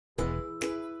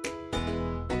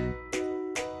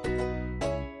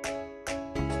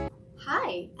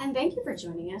Hi, and thank you for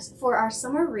joining us for our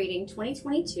Summer Reading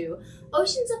 2022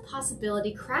 Oceans of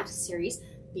Possibility Craft Series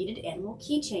Beaded Animal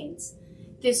Keychains.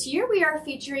 This year we are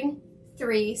featuring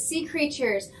 3 sea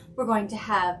creatures. We're going to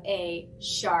have a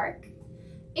shark,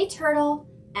 a turtle,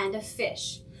 and a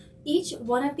fish. Each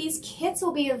one of these kits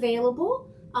will be available.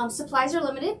 Supplies are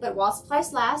limited, but while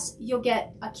supplies last, you'll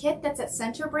get a kit that's at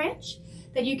Center Branch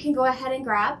that you can go ahead and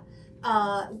grab.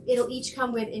 It'll each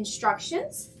come with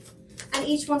instructions. And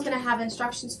each one's going to have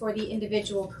instructions for the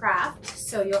individual craft.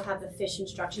 So you'll have the fish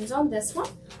instructions on this one.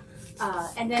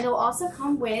 And then it'll also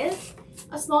come with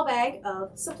a small bag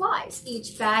of supplies.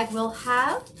 Each bag will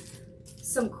have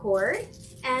some cord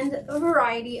and a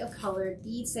variety of colored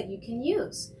beads that you can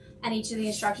use. And each of the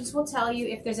instructions will tell you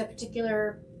if there's a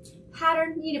particular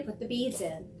pattern you need to put the beads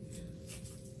in.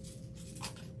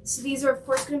 So these are of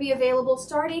course going to be available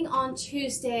starting on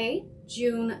Tuesday,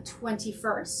 June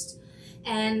 21st.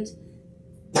 And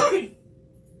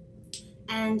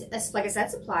as like I said,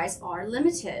 supplies are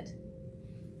limited.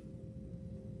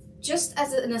 Just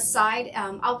as an aside,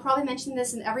 I'll probably mention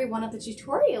this in every one of the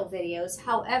tutorial videos.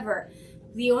 However,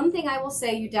 the one thing I will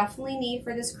say you definitely need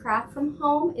for this craft from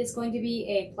home is going to be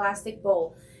a plastic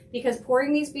bowl, because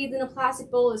pouring these beads in a plastic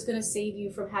bowl is going to save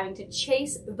you from having to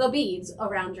chase the beads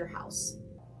around your house.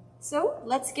 So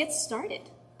let's get started.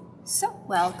 So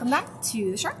welcome back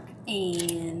to the shark,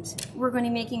 and we're going to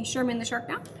be making Sherman the shark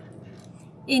now.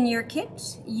 In your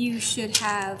kit, you should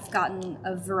have gotten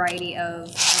a variety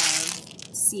of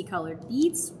sea colored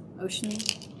beads, ocean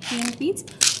themed beads.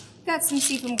 We've got some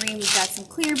seafoam green, we've got some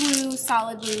clear blue,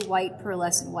 solid blue, white,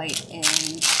 pearlescent white,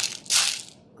 and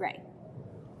gray.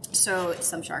 So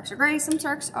some sharks are gray, some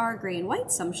sharks are gray and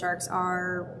white, some sharks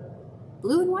are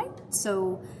blue and white.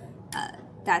 So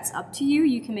that's up to you.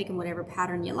 You can make them whatever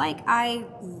pattern you like. I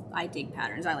dig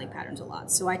patterns. I like patterns a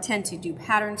lot. So I tend to do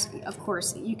patterns. Of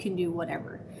course, you can do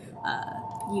whatever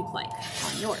you'd like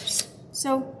on yours.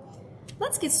 So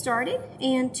let's get started.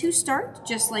 And to start,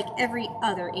 just like every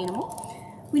other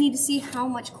animal, we need to see how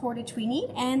much cordage we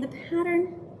need. And the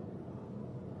pattern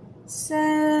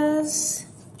says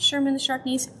Sherman the shark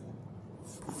needs,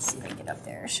 let's see if I can get up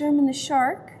there. Sherman the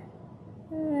shark,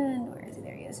 and where is he?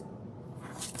 There he is.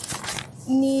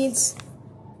 Needs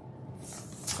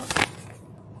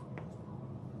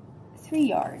 3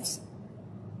 yards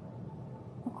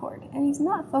of cord, and he's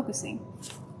not focusing,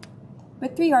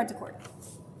 but 3 yards of cord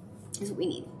is what we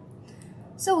need.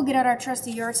 So we'll get out our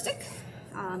trusty yardstick.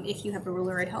 If you have a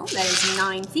ruler at home, that is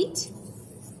 9 feet,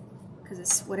 because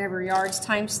it's whatever yards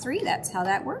times 3, that's how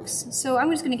that works. So I'm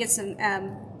just going to get some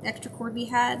extra cord we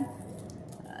had,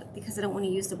 because I don't want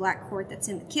to use the black cord that's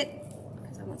in the kit,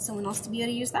 because I want someone else to be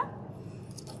able to use that.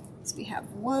 So we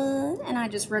have 1, and I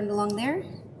just run it along there,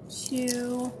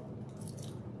 2,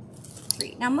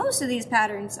 3. Now most of these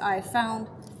patterns I found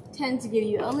tend to give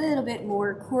you a little bit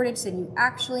more cordage than you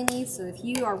actually need. So if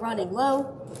you are running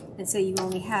low and say you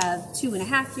only have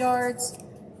 2.5 yards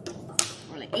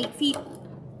or like 8 feet,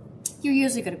 you're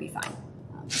usually going to be fine.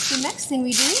 So the next thing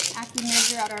we do after we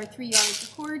measure out our 3 yards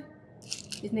of cord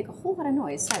is make a whole lot of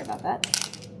noise. Sorry about that.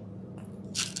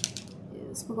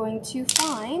 We're going to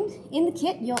find in the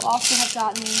kit, you'll also have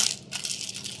gotten,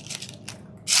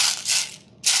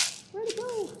 where'd it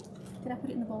go? Did I put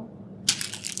it in the bowl?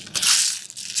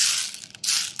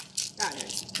 Ah, there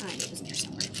it is. I knew it was in there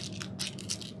somewhere.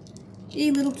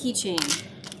 A little keychain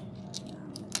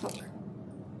hook,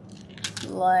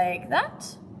 like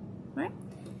that. All right.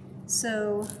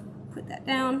 So put that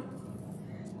down,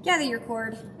 gather your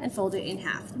cord, and fold it in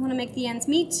half. You want to make the ends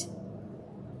meet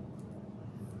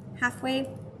halfway.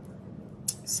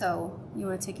 So you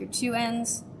want to take your 2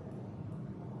 ends,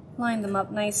 line them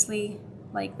up nicely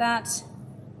like that,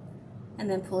 and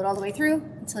then pull it all the way through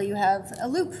until you have a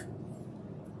loop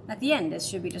at the end. This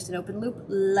should be just an open loop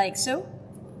like so.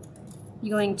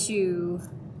 You're going to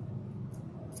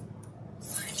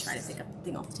try to pick up the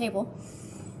thing off the table,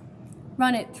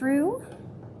 run it through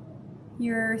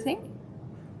your thing,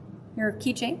 your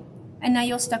keychain, and now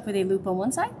you're stuck with a loop on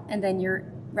one side and then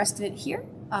your rest of it here.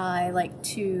 I like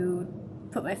to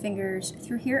put my fingers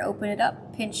through here, open it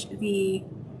up, pinch the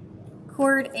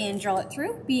cord, and draw it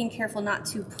through, being careful not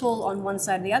to pull on one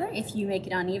side or the other. If you make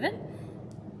it uneven,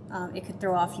 it could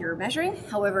throw off your measuring.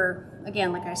 However,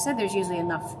 again, like I said, there's usually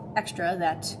enough extra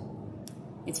that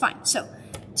it's fine. So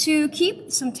to keep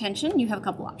some tension, you have a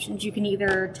couple options. You can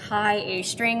either tie a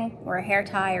string or a hair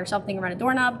tie or something around a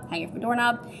doorknob, hang it from a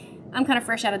doorknob. I'm kind of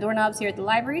fresh out of doorknobs here at the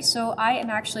library, so I am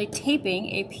actually taping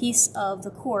a piece of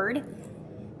the cord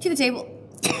to the table.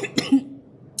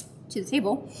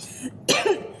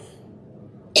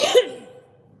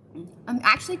 I'm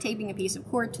actually taping a piece of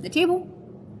cord to the table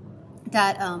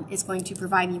that is going to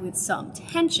provide you with some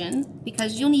tension,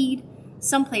 because you'll need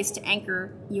some place to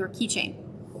anchor your keychain.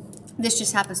 This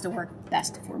just happens to work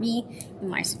best for me in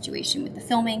my situation with the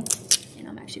filming, and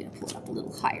I'm actually going to pull it up a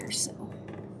little higher, so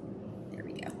there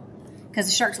we go, because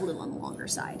the shark's a little on the longer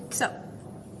side. So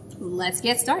let's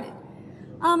get started.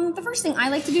 The first thing I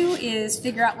like to do is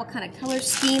figure out what kind of color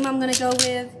scheme I'm going to go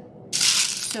with.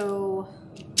 So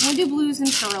I'm going to do blues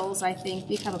and pearls. I think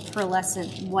we have a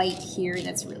pearlescent white here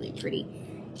that's really pretty.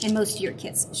 And most of your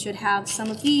kits should have some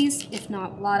of these, if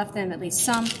not a lot of them, at least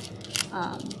some.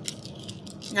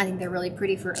 I think they're really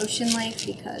pretty for ocean life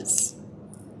because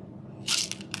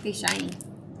they're shiny.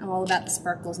 I'm all about the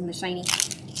sparkles and the shiny.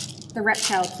 The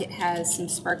reptile kit has some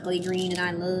sparkly green, and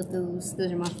I love those.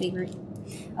 Those are my favorite.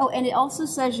 Oh, and it also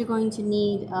says you're going to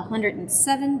need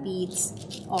 107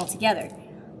 beads altogether.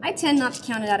 I tend not to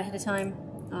count it out ahead of time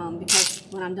because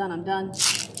when I'm done, I'm done.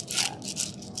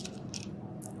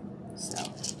 So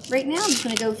right now I'm just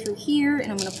going to go through here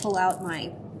and I'm going to pull out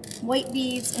my white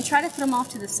beads and try to put them off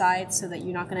to the side so that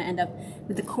you're not going to end up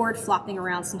with the cord flopping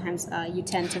around. Sometimes you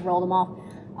tend to roll them off.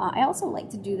 I also like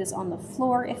to do this on the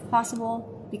floor if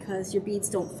possible, because your beads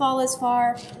don't fall as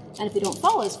far, and if they don't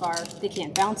fall as far, they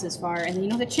can't bounce as far, and then you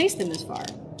don't have to chase them as far.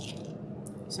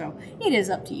 So it is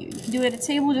up to you. You can do it at a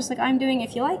table just like I'm doing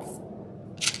if you like. All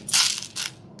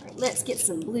right, let's get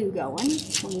some blue going.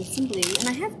 We'll need some blue, and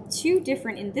I have two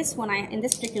different in this one. In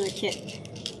this particular kit,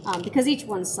 because each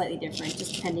one's slightly different,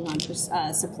 just depending on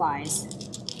supplies.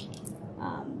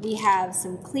 We have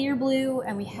some clear blue,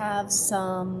 and we have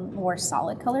some more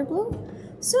solid color blue.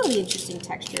 So it'll be interesting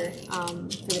texture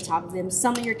for the top of them.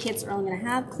 Some of your kits are only going to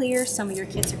have clear. Some of your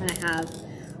kits are going to have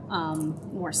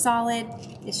more solid.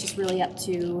 It's just really up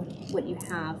to what you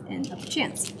have and up to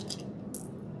chance.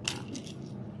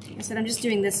 Like I said, I'm just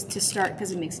doing this to start because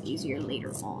it makes it easier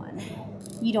later on.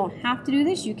 You don't have to do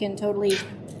this. You can totally,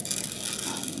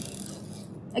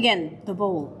 again, the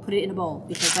bowl. Put it in a bowl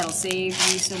because that'll save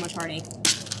you so much heartache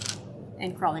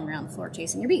and crawling around the floor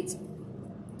chasing your beads.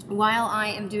 While I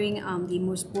am doing the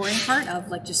most boring part of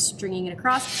like just stringing it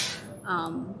across,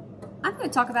 I'm going to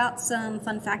talk about some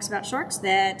fun facts about sharks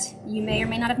that you may or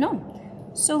may not have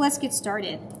known. So let's get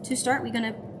started. To start, we're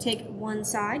going to take one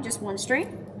side, just one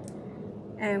string,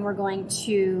 and we're going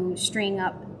to string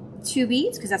up 2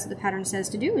 beads, because that's what the pattern says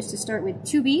to do, is to start with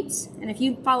 2 beads. And if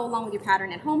you follow along with your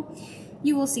pattern at home,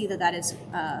 you will see that that is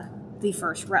the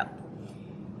first row.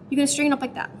 You're going to string it up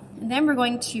like that. And then we're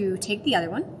going to take the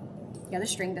other one, the other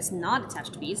string that's not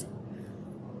attached to beads,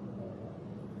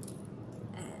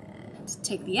 and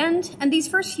take the end. And these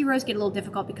first few rows get a little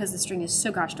difficult because the string is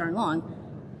so gosh darn long.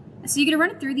 So you're going to run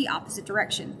it through the opposite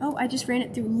direction. Oh, I just ran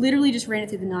it through, literally just ran it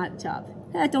through the knot at the top.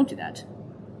 Don't do that.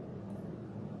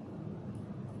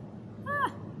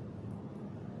 Ah.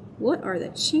 What are the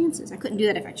chances? I couldn't do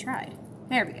that if I tried.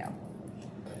 There we go.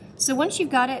 So once you've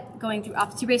got it going through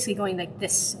opposite, you're basically going like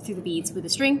this through the beads with the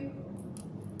string.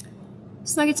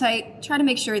 Snug it tight. Try to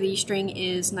make sure the string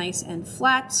is nice and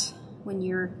flat when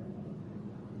you're,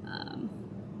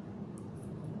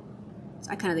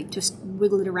 I kind of like just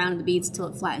wiggle it around in the beads until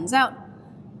it flattens out,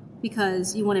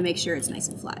 because you want to make sure it's nice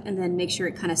and flat, and then make sure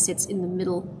it kind of sits in the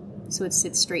middle so it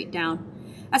sits straight down.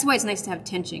 That's why it's nice to have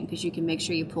tension, because you can make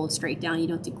sure you pull it straight down. You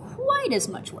don't do quite as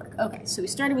much work. Okay, so we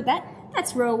started with that.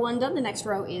 That's row 1 done. The next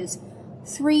row is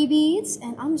 3 beads,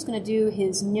 and I'm just going to do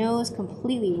his nose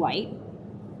completely white.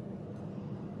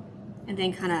 And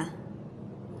then kind of,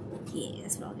 yeah,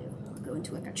 that's what I'll do. I'll go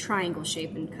into like a triangle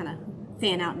shape and kind of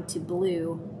fan out into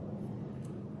blue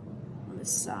on the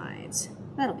sides.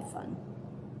 That'll be fun.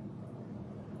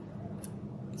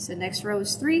 So next row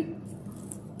is 3.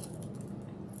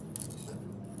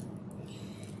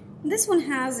 This one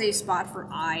has a spot for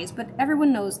eyes, but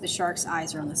everyone knows the shark's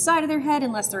eyes are on the side of their head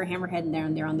unless they're a hammerhead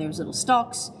and they're on those little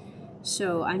stalks.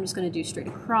 So I'm just going to do straight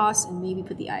across and maybe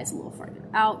put the eyes a little farther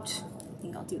out. I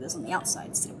think I'll do this on the outside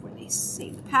instead of where they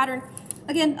say the pattern.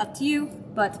 Again, up to you,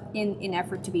 but in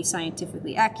effort to be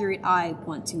scientifically accurate, I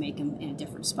want to make them in a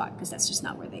different spot because that's just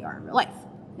not where they are in real life.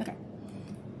 Okay.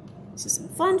 So some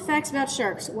fun facts about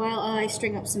sharks while I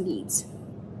string up some beads.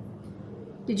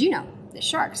 Did you know that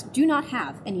sharks do not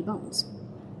have any bones?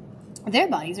 Their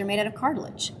bodies are made out of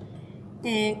cartilage.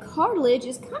 And cartilage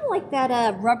is kind of like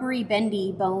that rubbery,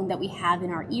 bendy bone that we have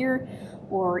in our ear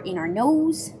or in our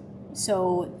nose.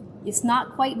 So it's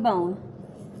not quite bone.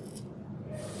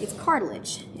 It's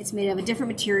cartilage. It's made of a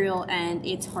different material and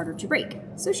it's harder to break.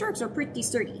 So sharks are pretty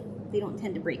sturdy. They don't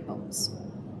tend to break bones.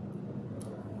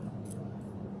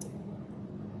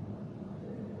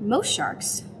 Most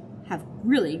sharks have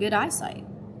really good eyesight.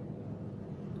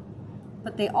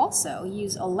 but they also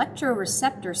use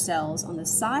electroreceptor cells on the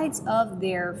sides of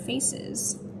their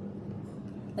faces.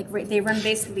 Like they run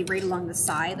basically right along the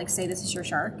side. Like say this is your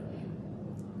shark.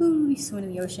 Ooh, you swim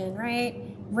in the ocean, right?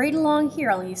 Right along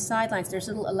here on these sidelines, there's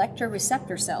little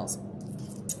electroreceptor cells.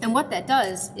 And what that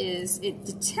does is it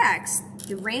detects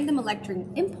the random electric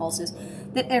impulses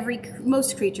that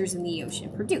most creatures in the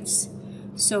ocean produce.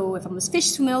 So if I'm a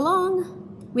fish swimming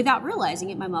along, without realizing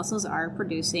it, my muscles are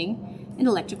producing an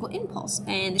electrical impulse.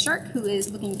 And the shark who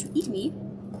is looking to eat me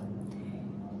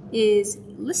is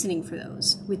listening for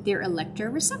those with their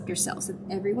electroreceptor cells that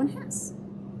everyone has.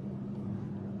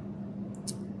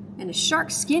 And a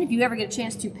shark's skin, if you ever get a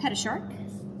chance to pet a shark,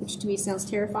 which to me sounds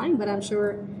terrifying, but I'm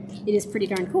sure it is pretty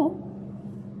darn cool.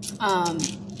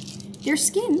 Their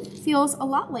skin feels a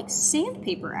lot like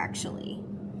sandpaper, actually,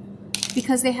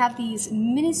 because they have these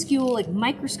minuscule, like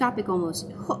microscopic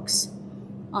almost hooks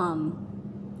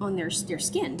on their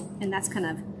skin, and that's kind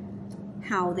of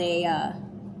how they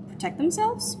protect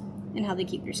themselves and how they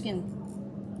keep their skin,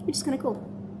 which is kind of cool.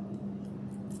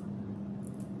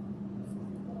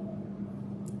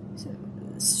 So,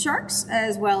 sharks,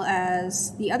 as well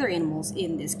as the other animals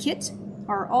in this kit,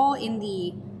 are all in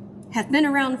the have been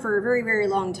around for a very, very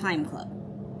long time club.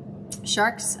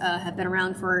 Sharks have been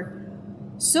around for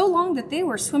so long that they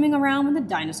were swimming around when the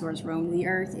dinosaurs roamed the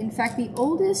earth. In fact, the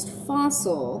oldest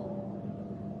fossil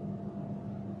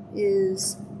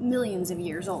is millions of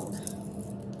years old.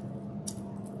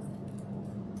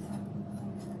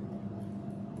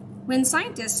 When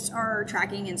scientists are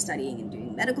tracking and studying and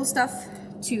doing medical stuff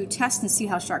to test and see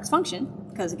how sharks function,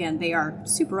 because again, they are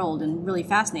super old and really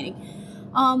fascinating,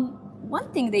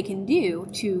 one thing they can do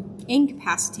to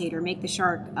incapacitate or make the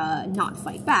shark not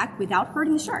fight back without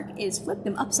hurting the shark is flip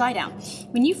them upside down.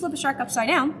 When you flip a shark upside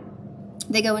down,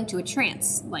 they go into a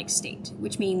trance-like state,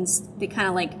 which means they kind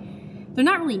of like, they're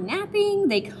not really napping,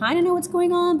 they kind of know what's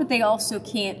going on, but they also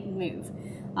can't move.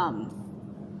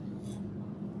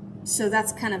 So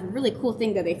that's kind of a really cool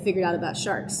thing that they figured out about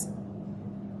sharks.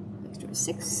 Let's do a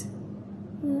 6.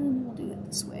 And we'll do it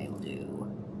this way. We'll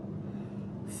do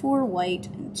 4 white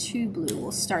and 2 blue.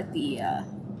 We'll start the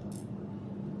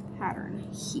pattern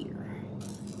here.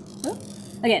 Oh,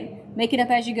 again, make it up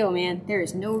as you go, man. There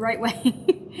is no right way.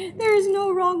 There is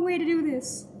no wrong way to do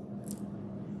this.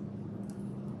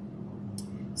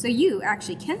 So you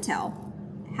actually can tell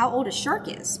how old a shark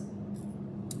is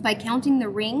by counting the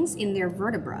rings in their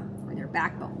vertebra, or their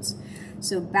backbones.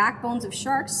 So backbones of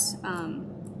sharks,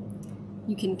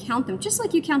 you can count them just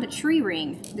like you count a tree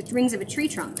ring, the rings of a tree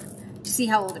trunk. To see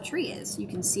how old a tree is, you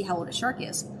can see how old a shark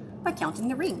is by counting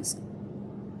the rings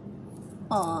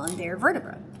on their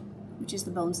vertebra, which is the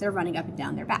bones they're running up and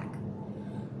down their back.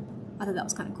 I thought that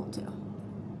was kind of cool too.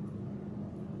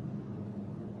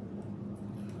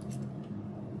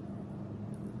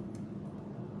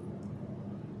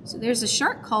 So there's a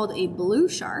shark called a blue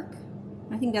shark.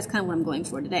 I think that's kind of what I'm going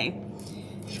for today,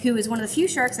 who is one of the few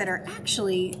sharks that are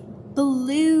actually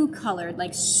blue colored,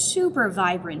 like super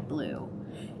vibrant blue.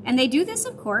 And they do this,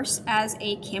 of course, as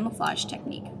a camouflage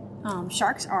technique.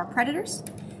 Sharks are predators.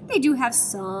 They do have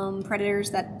some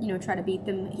predators that, you know, try to eat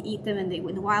them in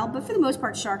the wild, but for the most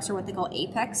part, sharks are what they call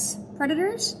apex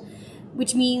predators,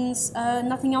 which means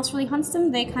nothing else really hunts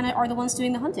them. They kind of are the ones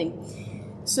doing the hunting.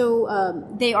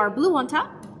 So they are blue on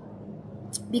top,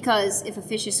 because if a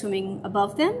fish is swimming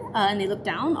above them and they look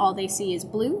down, all they see is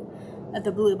blue. At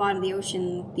the blue at the bottom of the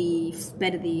ocean, the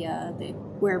bed of the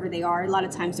wherever they are, a lot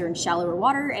of times they're in shallower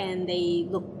water and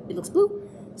it looks blue.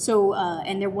 So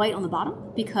and they're white on the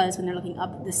bottom because when they're looking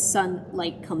up, the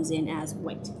sunlight comes in as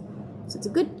white. So it's a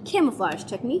good camouflage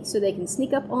technique so they can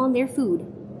sneak up on their food.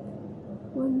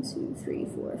 1, 2, 3,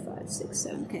 4, 5, 6,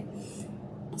 7. Okay.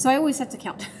 So I always have to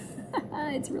count.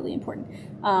 It's really important.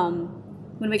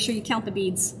 You want to make sure you count the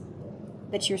beads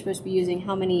that you're supposed to be using,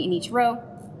 how many in each row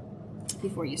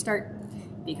before you start,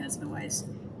 because otherwise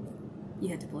you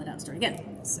have to pull it out and start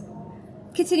again. So,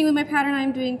 continuing with my pattern,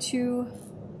 I'm doing 2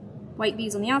 white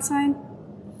beads on the outside.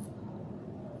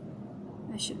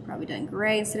 I should have probably done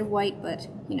gray instead of white, but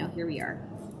you know, here we are.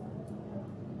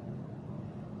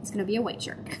 It's going to be a white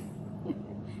shark.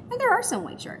 And there are some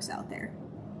white sharks out there.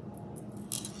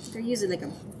 They're usually like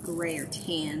a gray or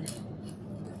tan.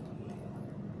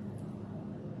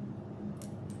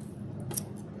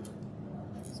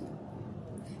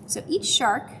 So each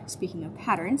shark, speaking of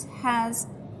patterns, has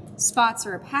spots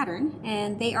or a pattern,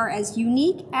 and they are as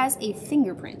unique as a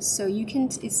fingerprint. So you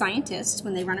can, scientists,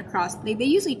 when they run across, they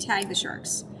usually tag the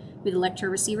sharks with electro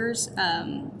receivers,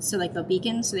 so like the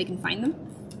beacon, so they can find them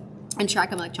and track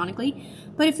them electronically.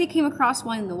 But if they came across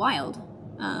one in the wild,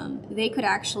 they could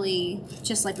actually,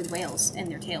 just like with whales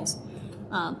and their tails,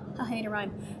 I hate a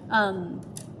rhyme.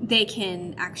 They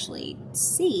can actually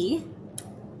see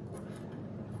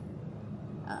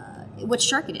what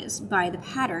shark it is by the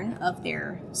pattern of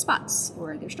their spots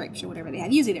or their stripes or whatever they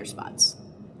have, usually their spots.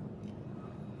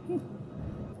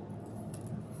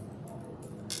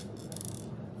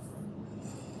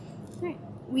 Alright,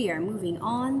 we are moving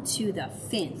on to the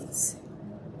fins.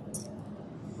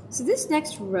 So this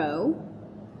next row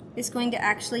is going to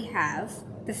actually have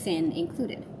the fin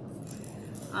included.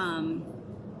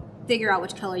 Figure out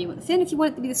which color you want the fin. If you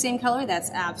want it to be the same color,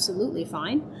 that's absolutely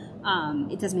fine.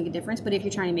 It doesn't make a difference, but if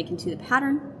you're trying to make into the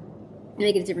pattern and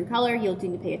make it a different color, you'll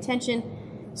need to pay attention.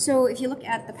 So if you look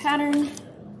at the pattern,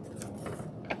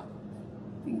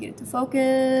 you can get it to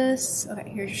focus. Okay,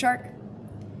 here's your shark.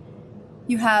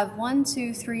 You have 1,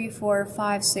 2, 3, 4,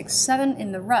 5, 6, 7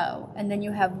 in the row, and then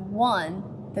you have one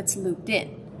that's looped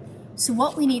in. So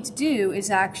what we need to do is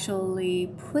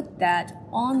actually put that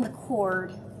on the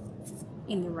cord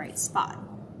in the right spot.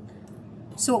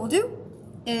 So what we'll do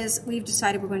is we've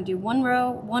decided we're going to do one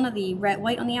row, one of the red,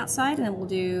 white on the outside, and then we're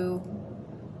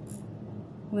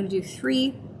going to do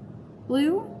 3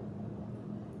 blue.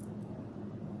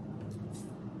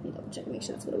 Let me double check and make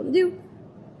sure that's what I want to do.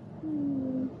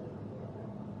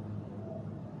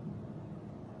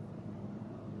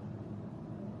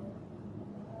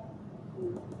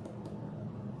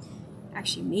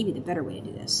 Actually, maybe the better way to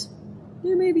do this.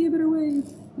 There may be a better way.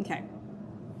 Okay.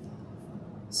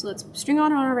 So let's string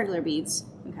on our regular beads.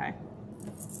 Okay.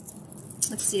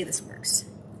 Let's see if this works.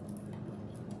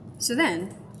 So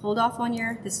then, hold off on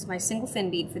your, this is my single fin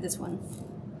bead for this one.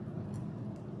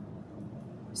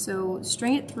 So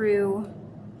string it through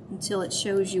until it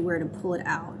shows you where to pull it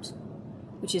out,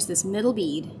 which is this middle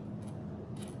bead.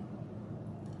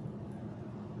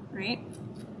 Right?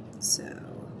 So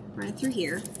run it through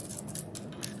here.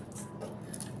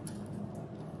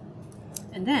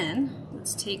 And then,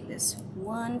 let's take this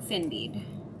one fin bead,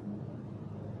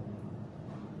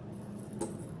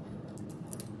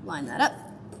 line that up,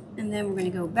 and then we're going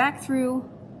to go back through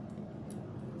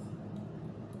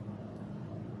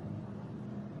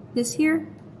this here,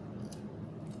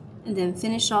 and then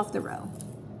finish off the row.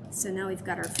 So now we've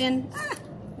got our fin. Ah,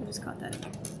 I just caught that in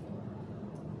there.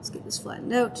 Let's get this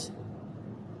flattened out.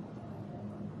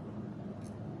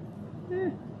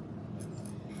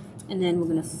 And then we're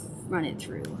going to run it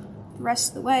through the rest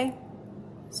of the way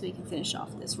so we can finish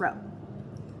off this row.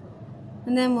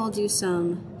 And then we'll do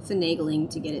some finagling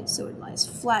to get it so it lies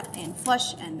flat and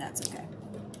flush, and that's okay.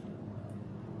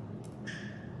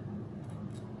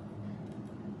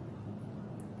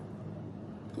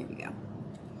 Here we go.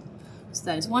 So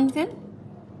that is one fin.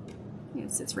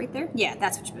 It sits right there. Yeah,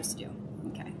 that's what you're supposed to do.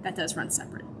 Okay, that does run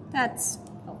separate. That's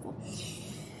helpful.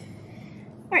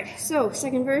 Alright, so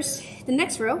second verse. The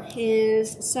next row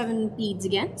is 7 beads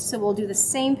again. So we'll do the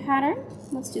same pattern.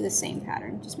 Let's do the same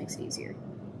pattern, just makes it easier.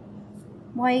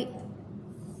 White,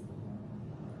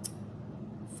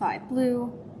 5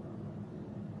 blue,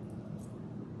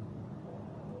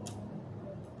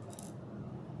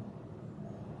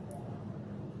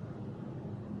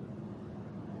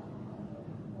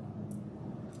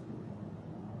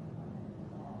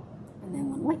 and then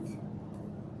 1 white.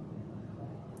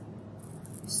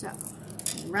 So,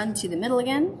 run to the middle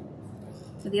again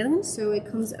with the other one, so it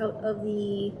comes out of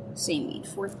the same bead.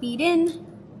 4th bead in.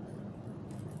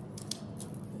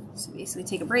 So basically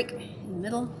take a break in the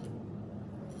middle.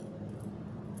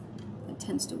 It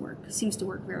tends to work, seems to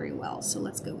work very well, so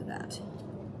let's go with that.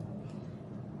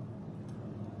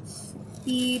 4th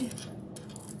bead.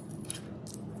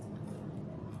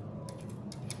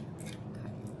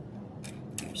 Okay.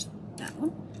 Here's that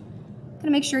one. Gotta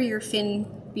make sure your fin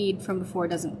bead from before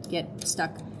doesn't get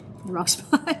stuck in the wrong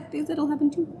spot, because that'll happen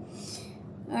too.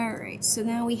 Alright, so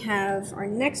now we have, our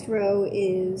next row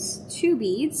is 2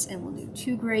 beads, and we'll do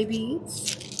 2 gray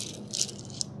beads.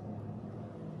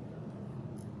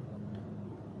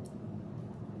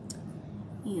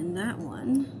 And that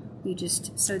one, we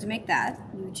just, so to make that,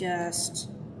 you just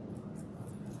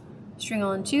string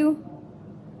on 2,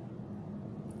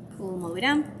 pull them all the way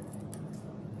down,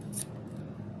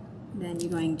 then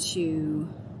you're going to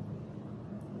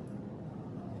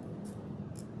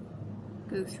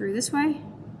go through this way,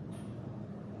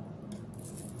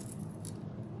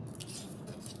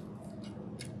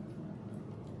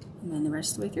 and then the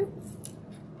rest of the way through.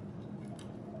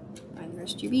 Find the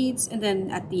rest of your beads, and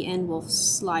then at the end we'll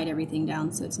slide everything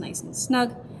down so it's nice and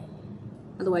snug.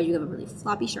 Otherwise you have a really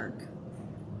floppy shark,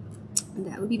 and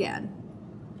that would be bad.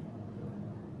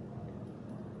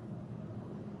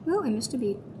 Oh, I missed a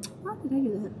bead. How did I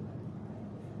do that?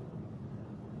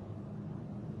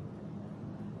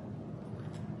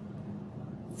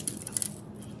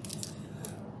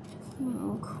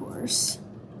 Oh, of course.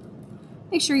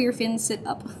 Make sure your fins sit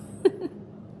up.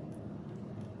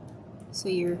 So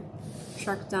your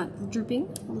shark's not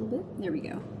drooping a little bit. There we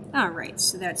go. Alright,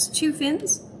 so that's 2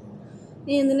 fins.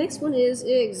 And the next one is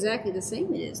exactly the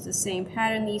same. It is the same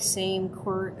pattern, the same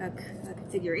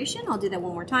configuration. I'll do that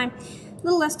one more time. A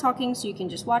little less talking so you can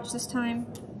just watch this time.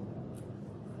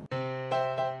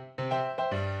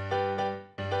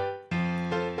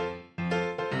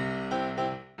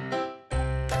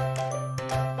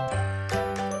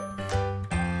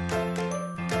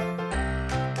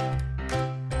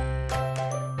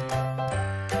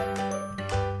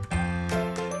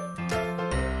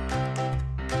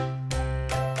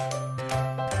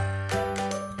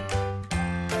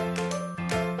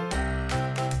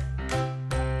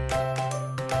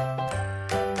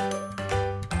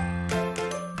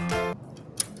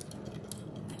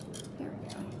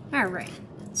 Alright,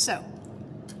 so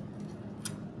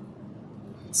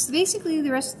basically the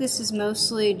rest of this is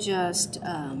mostly just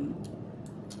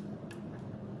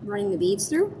running the beads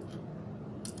through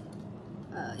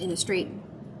in a straight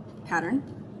pattern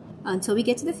until we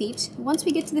get to the feet. Once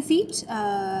we get to the feet,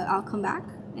 I'll come back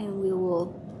and we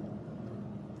will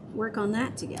work on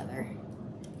that together.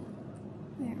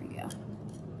 There we go.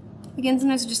 Again,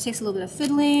 sometimes it just takes a little bit of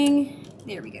fiddling.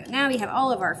 There we go. Now we have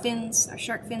all of our fins, our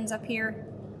shark fins up here,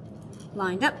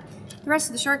 lined up. The rest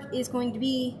of the shark is going to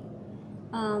be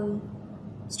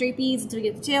straight beads until we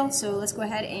get the tail, so let's go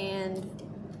ahead and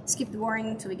skip the boring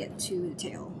until we get to the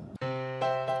tail.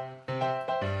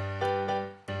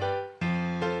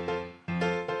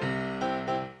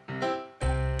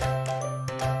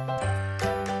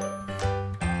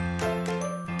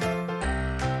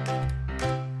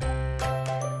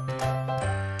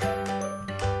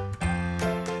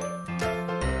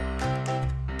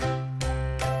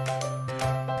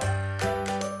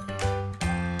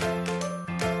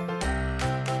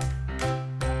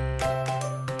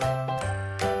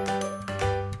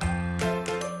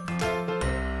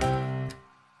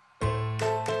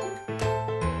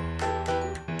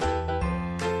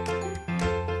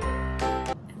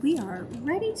 We are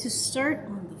ready to start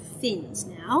on the fins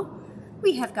now.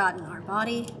 We have gotten our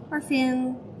body, our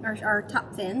fin, our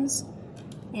top fins,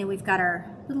 and we've got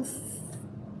our little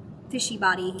fishy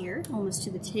body here, almost to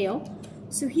the tail.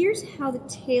 So here's how the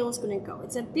tail is going to go.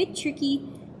 It's a bit tricky,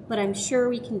 but I'm sure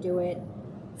we can do it.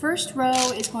 First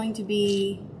row is going to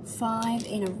be 5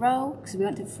 in a row, because we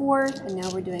went to 4, and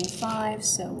now we're doing 5,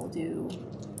 so we'll do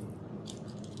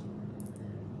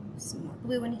some more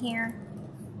blue in here.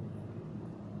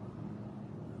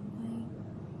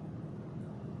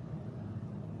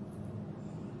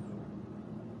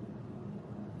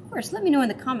 Of course, let me know in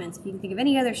the comments if you can think of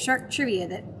any other shark trivia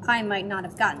that I might not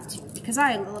have gotten to, because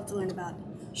I love to learn about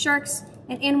sharks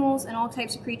and animals and all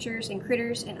types of creatures and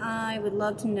critters, and I would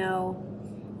love to know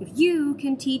if you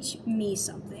can teach me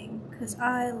something, because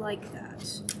I like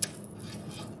that.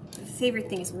 My favorite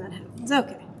thing is when that happens.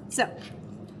 Okay, so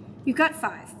you've got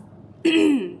 5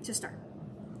 to start.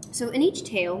 So in each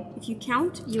tail, if you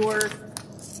count the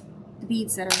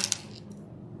beads that are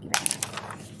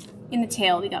in the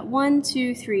tail, we got 1,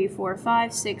 2, 3, 4,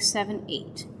 5, 6, 7,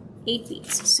 8. 8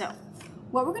 beads. So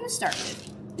what we're going to start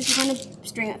with is we're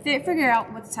going to figure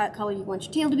out what color you want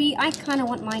your tail to be. I kind of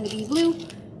want mine to be blue,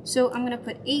 so I'm going to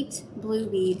put 8 blue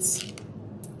beads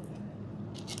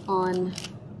on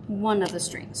one of the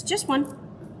strings. Just one,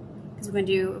 because we're going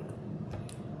to do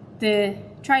the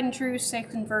tried and true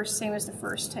second verse, same as the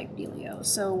first type dealio.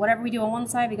 So whatever we do on one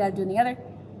side, we got to do on the other.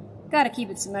 Got to keep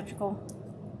it symmetrical.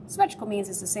 Symmetrical means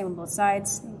it's the same on both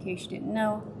sides, in case you didn't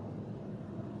know.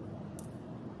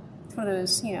 It's one of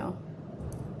those,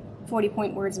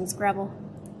 40-point words in Scrabble,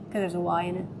 because there's a Y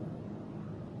in it.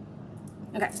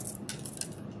 Okay.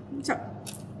 So,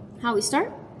 how we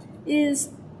start is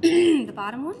the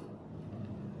bottom one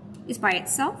is by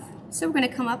itself. So we're going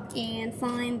to come up and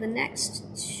find the next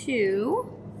 2.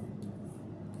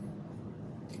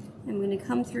 I'm going to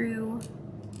come through,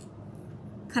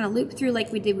 kind of loop through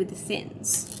like we did with the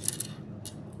fins.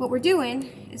 What we're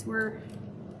doing is we're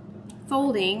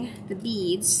folding the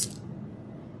beads.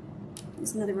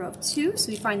 There's another row of 2,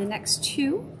 so we find the next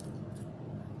 2.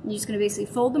 You're just going to basically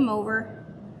fold them over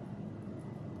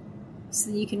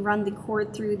so that you can run the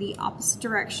cord through the opposite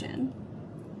direction.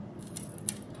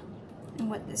 And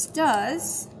what this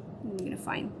does, I'm going to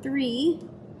find 3.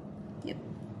 Yep.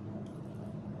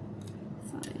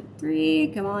 Find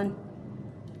 3, come on.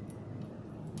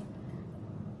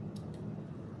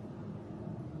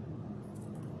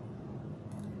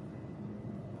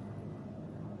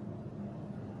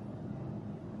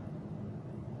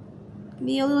 Can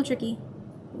be a little tricky,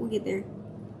 but we'll get there.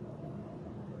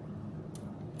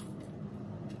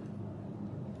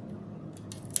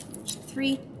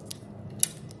 3.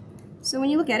 So when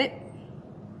you look at it,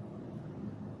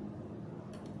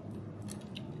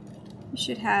 you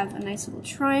should have a nice little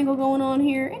triangle going on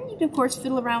here, and you can of course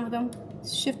fiddle around with them,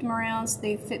 shift them around so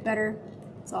they fit better.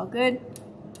 It's all good.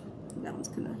 That one's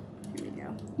gonna, here we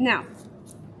go. Now,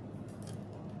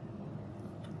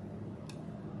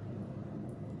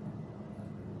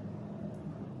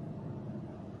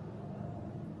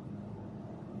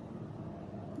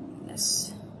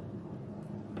 this.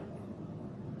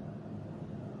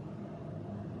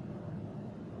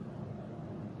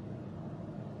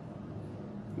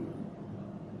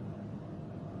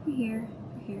 Here,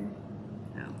 here.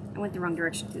 Oh, I went the wrong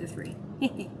direction to the 3.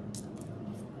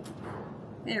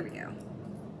 There we go.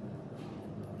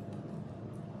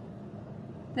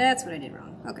 That's what I did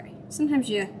wrong. Okay. Sometimes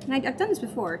you, and I've done this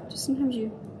before, just sometimes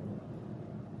you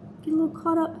get a little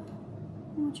caught up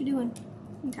in what you're doing.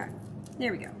 Okay.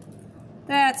 There we go.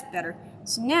 That's better.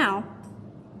 So now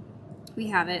we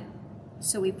have it,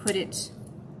 so we put it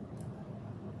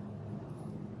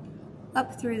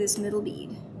up through this middle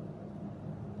bead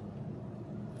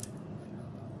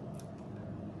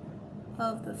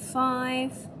of the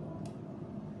 5.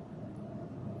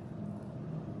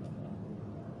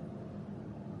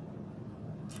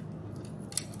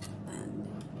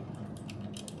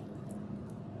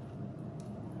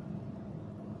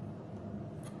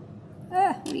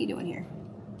 What are you doing here?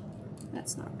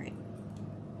 That's not right.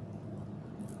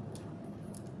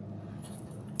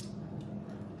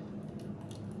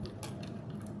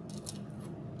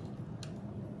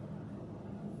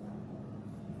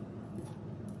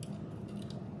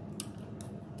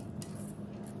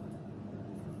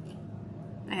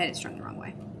 I had it strung the wrong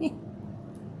way.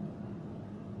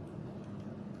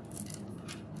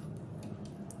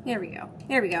 There we go.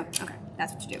 There we go. Okay,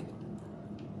 that's what you do.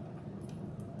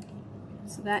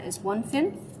 So that is one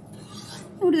fin.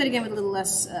 We'll do that again with a little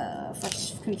less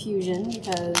confusion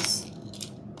because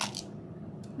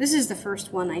this is the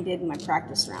first one I did in my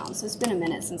practice round. So it's been a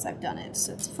minute since I've done it.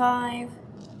 So it's 5,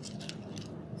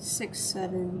 6,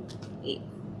 7, 8.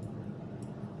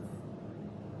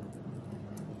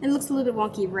 It looks a little bit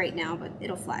wonky right now, but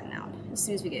it'll flatten out as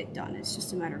soon as we get it done. It's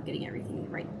just a matter of getting everything in the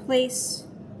right place.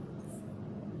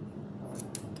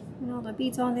 And all the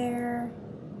beads on there.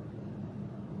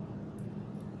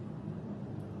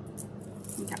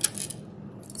 Okay,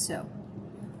 so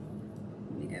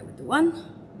let me go with the 1,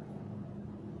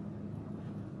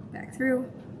 back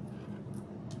through,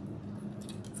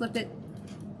 flip it,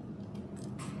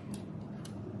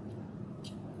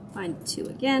 find the 2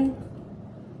 again,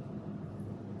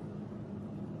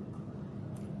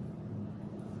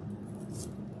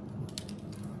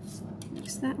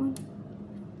 mix that one,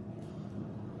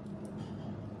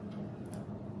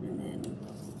 and then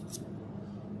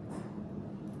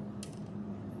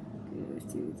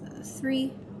through the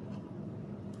 3,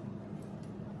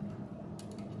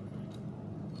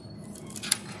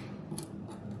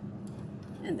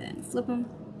 and then flip them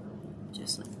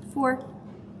just like before,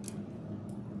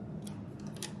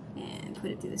 and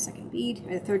put it through the second bead,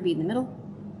 or the third bead in the middle,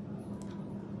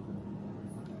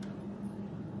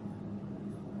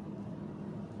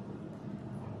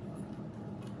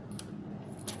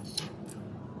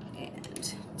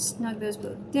 and snug those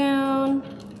both down.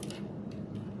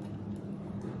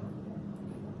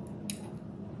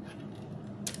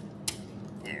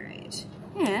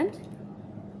 And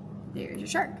there's your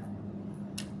shark.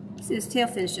 See, his tail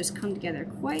fins just come together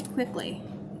quite quickly.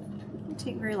 It won't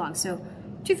take very long. So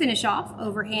to finish off,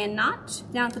 overhand knot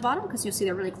down at the bottom, because you'll see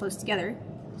they're really close together.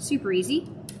 Super easy.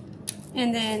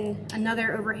 And then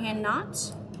another overhand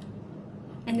knot.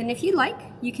 And then if you like,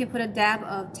 you can put a dab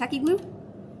of tacky glue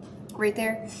right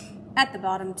there at the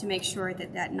bottom to make sure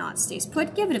that that knot stays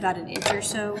put. Give it about an inch or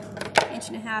so, 1.5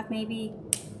 inches maybe,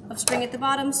 of string at the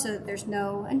bottom so that there's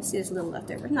no, and see there's a little left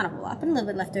over, not a whole lot, but a little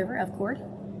bit left over of cord.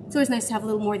 It's always nice to have a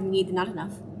little more than you need than not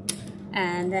enough.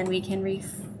 And then we can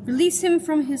release him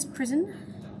from his prison.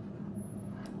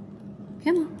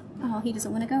 Come on. Oh, he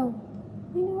doesn't want to go.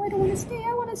 I know, I don't want to stay,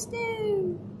 I want to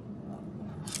stay.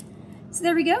 So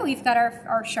there we go, we've got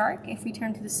our shark. If we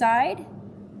turn to the side,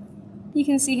 you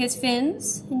can see his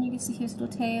fins, and you can see his little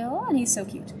tail, and he's so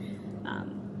cute.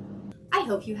 I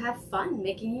hope you have fun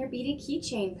making your beaded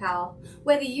keychain pal.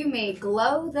 Whether you made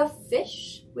Glow the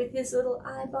fish with his little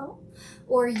eyeball,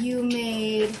 or you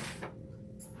made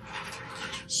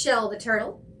Shell the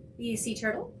turtle, the sea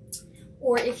turtle,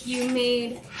 or if you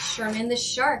made Sherman the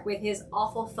shark with his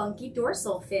awful funky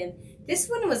dorsal fin. This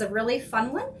one was a really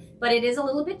fun one, but it is a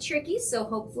little bit tricky, so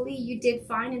hopefully you did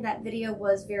find and that video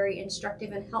was very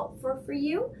instructive and helpful for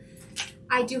you.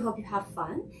 I do hope you have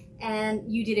fun, and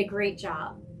you did a great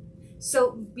job.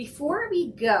 So before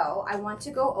we go, I want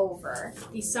to go over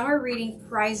the summer reading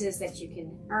prizes that you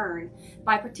can earn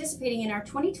by participating in our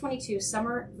 2022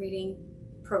 summer reading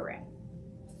program.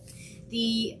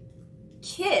 The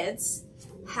kids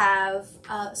have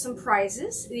some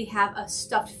prizes. They have a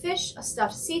stuffed fish, a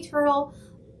stuffed sea turtle,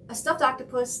 a stuffed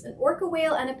octopus, an orca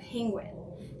whale, and a penguin.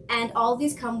 And all of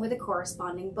these come with a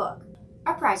corresponding book.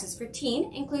 Our prizes for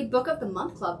teen include Book of the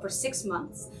Month Club for 6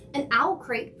 months, an Owl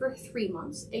Crate for 3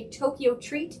 months, a Tokyo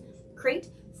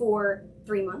Crate for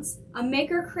 3 months, a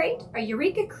Maker Crate, a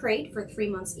Eureka Crate for 3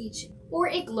 months each, or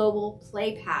a Global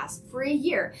Play Pass for a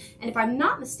year. And if I'm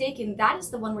not mistaken, that is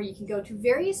the one where you can go to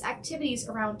various activities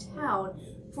around town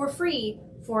for free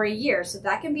for a year. So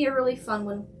that can be a really fun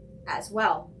one as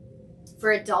well.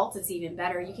 For adults, it's even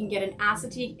better. You can get an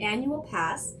Assateague annual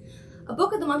pass, a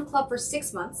Book of the Month Club for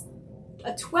 6 months,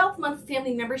 a 12-month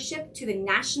family membership to the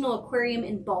National Aquarium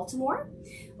in Baltimore,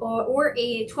 or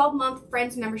a 12-month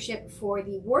Friends membership for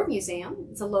the War Museum.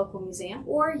 It's a local museum.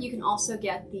 Or you can also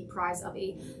get the prize of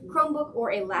a Chromebook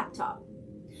or a laptop.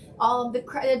 The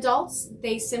adults,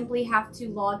 they simply have to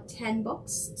log 10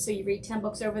 books. So you read 10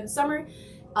 books over the summer.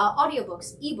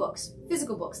 Audiobooks, ebooks,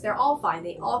 physical books, they're all fine.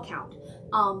 They all count.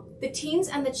 The teens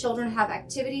and the children have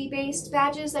activity-based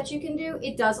badges that you can do.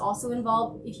 It does also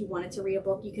involve, if you wanted to read a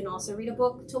book, you can also read a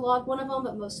book to log one of them,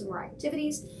 but most of them are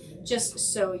activities, just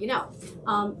so you know.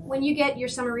 When you get your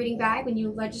summer reading bag, when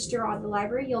you register on the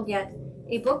library, you'll get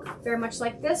a book very much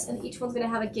like this, and each one's going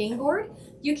to have a game board.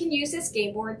 You can use this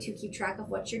game board to keep track of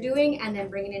what you're doing and then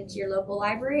bring it into your local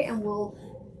library, and we'll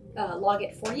log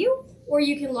it for you. Or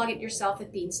you can log it yourself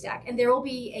at Beanstack. And there will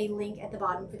be a link at the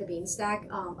bottom for the Beanstack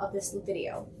of this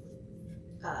video.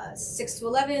 6 to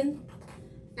 11,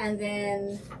 and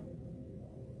then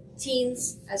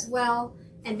teens as well.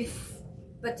 And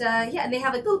yeah, and they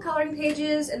have like little coloring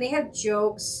pages, and they have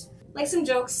jokes, like some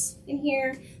jokes in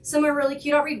here. Some are really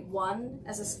cute. I'll read one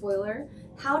as a spoiler.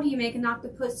 How do you make an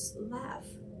octopus laugh?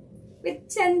 With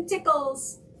 10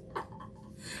 tickles.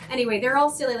 Anyway, they're all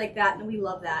silly like that, and we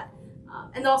love that.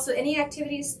 And also, any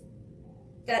activities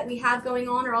that we have going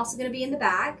on are also going to be in the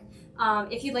bag.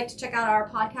 If you'd like to check out our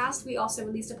podcast, we also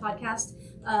released a podcast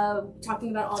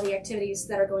talking about all the activities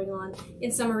that are going on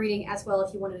in summer reading as well,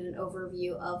 if you wanted an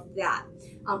overview of that.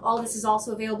 All this is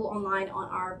also available online on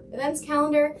our events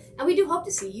calendar, and we do hope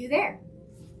to see you there.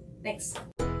 Thanks.